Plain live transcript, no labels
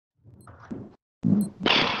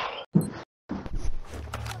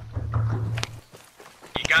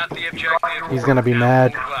Got the objective. He's gonna be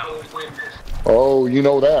mad. Oh, you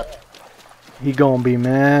know that. He gonna be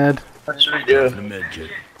mad. What should we do?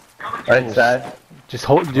 Right side. Just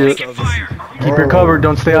hold. Keep your cover.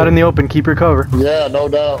 Don't stay out in the open. Keep your cover. Yeah, no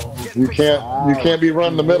doubt. You can't be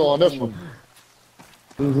running the middle on this one.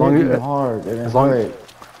 He's hitting hard. As long as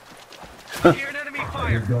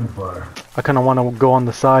I kind of want to go on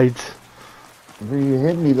the sides. He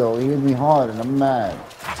hit me though. He hit me hard, and I'm mad.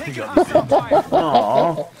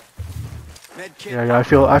 Aww. Yeah, I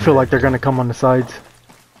feel like they're gonna come on the sides.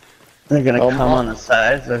 They're gonna come on the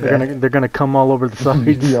sides. Okay. They're gonna come all over the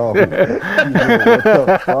sides. Yo, what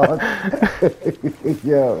the fuck?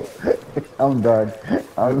 Yo, I'm done.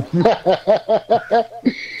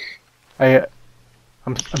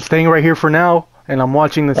 I'm staying right here for now, and I'm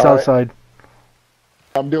watching the south side.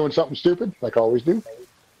 I'm doing something stupid, like I always do,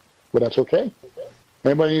 but that's okay.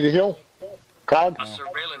 Anybody need a heal? Cog? A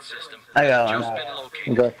surveillance system. I got Just one. been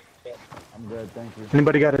located. Okay. I'm good, thank you.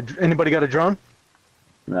 Anybody got a drone?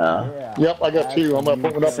 No. Yeah. Yep, I got two. I'm gonna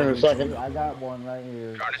put one up here in a second. I got one right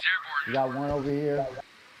here. Drone is airborne. You got one over here.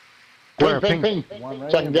 Ping. One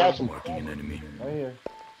right Second here. gas him. Right here.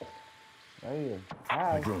 Right here.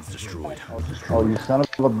 Hi. Drone's destroyed. Oh, you son of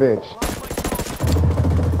a bitch.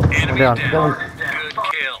 Enemy down. down. Good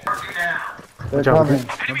kill. They're job, coming.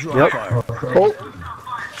 Yep.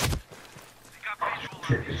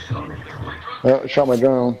 Oh, shot my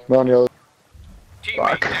drone. We're on the other.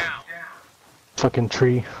 Teammate down. Fucking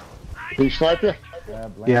tree. Did he snipe you?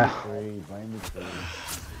 Yeah. Blame the tree.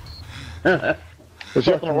 Was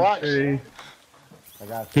he up in the rocks? I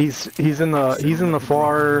got you. He's in the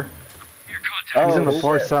far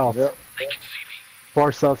south. Yep.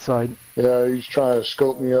 Far south side. Yeah, he's trying to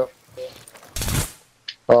scope me up.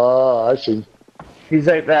 Ah, I see. He's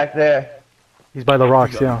right back there. He's by the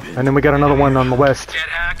rocks, yeah. And then we got another one on the west. Dead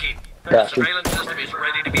hacking. The Bastard. surveillance system is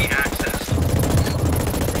ready to be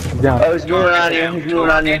accessed. He's down. Oh, he's moving on you. He's moving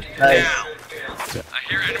on you. Nice. Down. I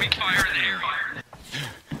hear enemy fire in the area.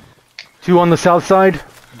 Two on the south side.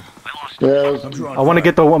 Yeah, I want to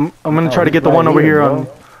get the one. I'm gonna try to get the one over here on.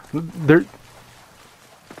 There.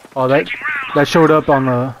 Oh, that showed up on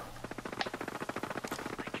the.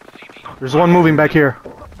 There's one moving back here.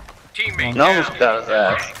 Teammate No, almost got his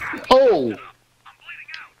ass. oh!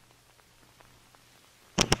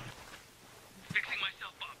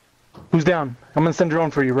 Who's down? I'm gonna send a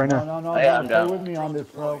drone for you right No, now. no, no, Yeah, I'm stay down. with me on this,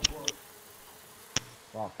 bro.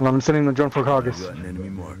 And I'm sending the drone for Koggus. Got an enemy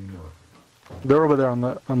mark. They're over there on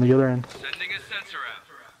the other end. Sending a sensor out.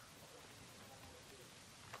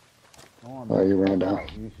 Come on, Oh, you ran down.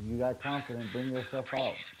 You got confident. Bring yourself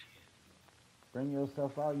out. Bring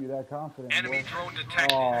yourself out. You that confident. Enemy boy. drone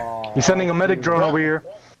detected. Oh, He's sending a medic drone over here.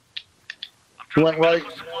 He went right.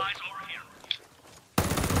 Supplies over here.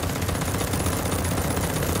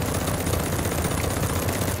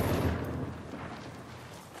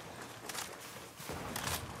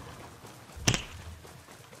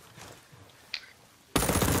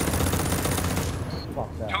 fuck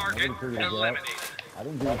that. Target Nobody figured it out. eliminated. I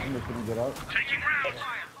didn't do anything to get up. Taking round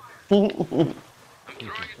fire. I'm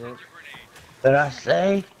throwing a sensor grenade. Did I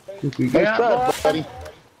say? Nice try, buddy.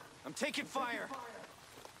 I'm taking fire.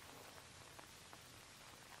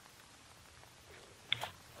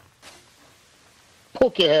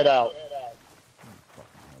 Poke your head out.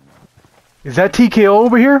 Is that TKO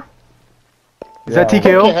over here? Is that Poke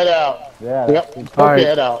your TKO? head out. Yeah. Yep. Poke Alright. your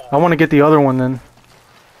head out. I want to get the other one then.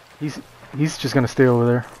 He's just gonna stay over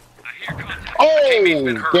there. I hear contact. Teammate's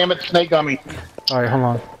been Oh! hurt. Damn it, snake on me. All right, hold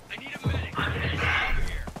on. I need a medic.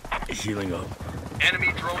 Healing up. Enemy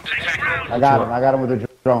drone detected. I got him with the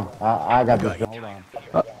drone. I got this drone. Hold on.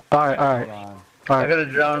 All right, all right, Hold on. all I right. got a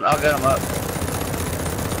drone. I'll get him up.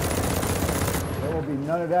 There will be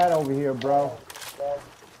none of that over here, bro.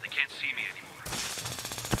 They can't see me anymore.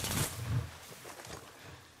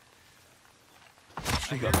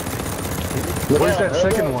 Where's that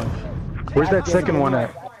second one? Where's that second one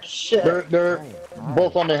at? Shit. They're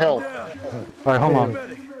both on the hill. All right, hold on.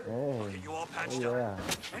 Hey. You all patched Yeah. up.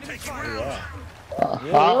 Enemy fire.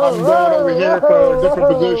 I'm going over here for a different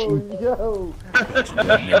position. Yo. Got an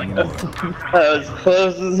enemy mark. That was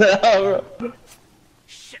close as hell, bro.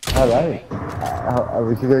 All right. I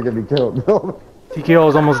was gonna get me killed. TKO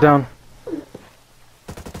is almost down.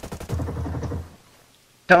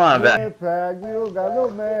 Come on, back. Pack, you don't got no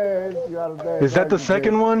meds. You out of meds. Is that the Pack, you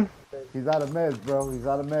second bitch. one? He's out of meds, bro. He's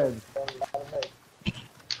out of meds.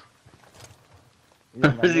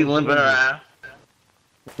 Is he limping around?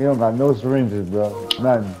 He don't got no syringes, bro.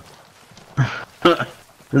 None. Is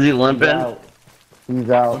he He's limping? out. He's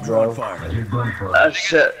out, Drawing bro. fire. Oh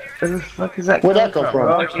shit. Where the fuck is that Where'd that coming come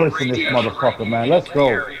from? I'm pushing this motherfucker, man. Let's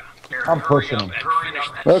go. I'm pushing him.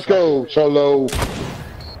 Let's go, Solo.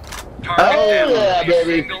 Oh yeah,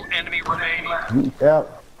 baby. Single enemy remaining.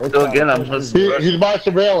 Yep. Go again, I'm supposed to. He's by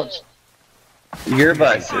surveillance. Your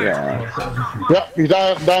bus, yeah. Yep, he's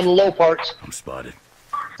down the low parts. I'm spotted.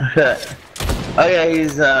 Oh yeah,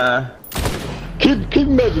 he's Keep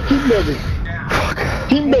him busy. Keep him busy.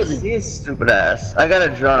 Keep him busy. he's stupid ass. I got a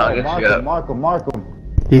drone, I'll get you up. Mark him.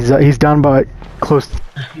 He's down by close.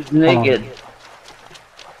 He's naked.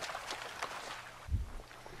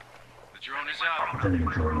 The drone is out.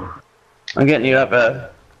 I'm getting you up,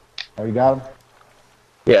 Oh, you got him?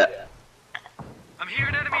 yeah. I'm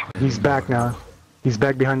hearing enemy. He's back now. He's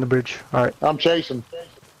back behind the bridge. All right. I'm chasing.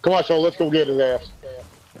 Come on, Solo, let's go get his ass.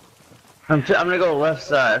 I'm gonna go left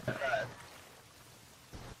side.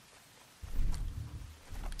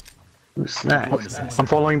 Ooh, snack. I'm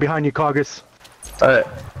following behind you, Koggus. Alright.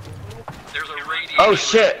 There's a radiation. Oh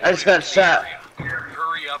shit, I just got shot.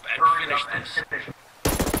 Hurry up and finish this.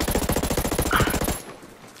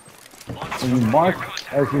 Can you mark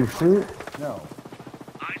as you shoot? No.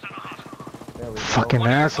 There we go. Fucking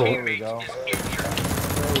asshole. There we go. There we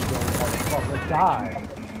go, motherfucker. Die.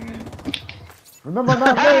 Remember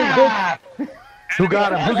my name, bitch. Who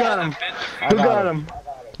got him? Who got him? Who got him?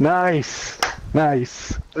 Nice.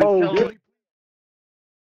 Nice. Oh,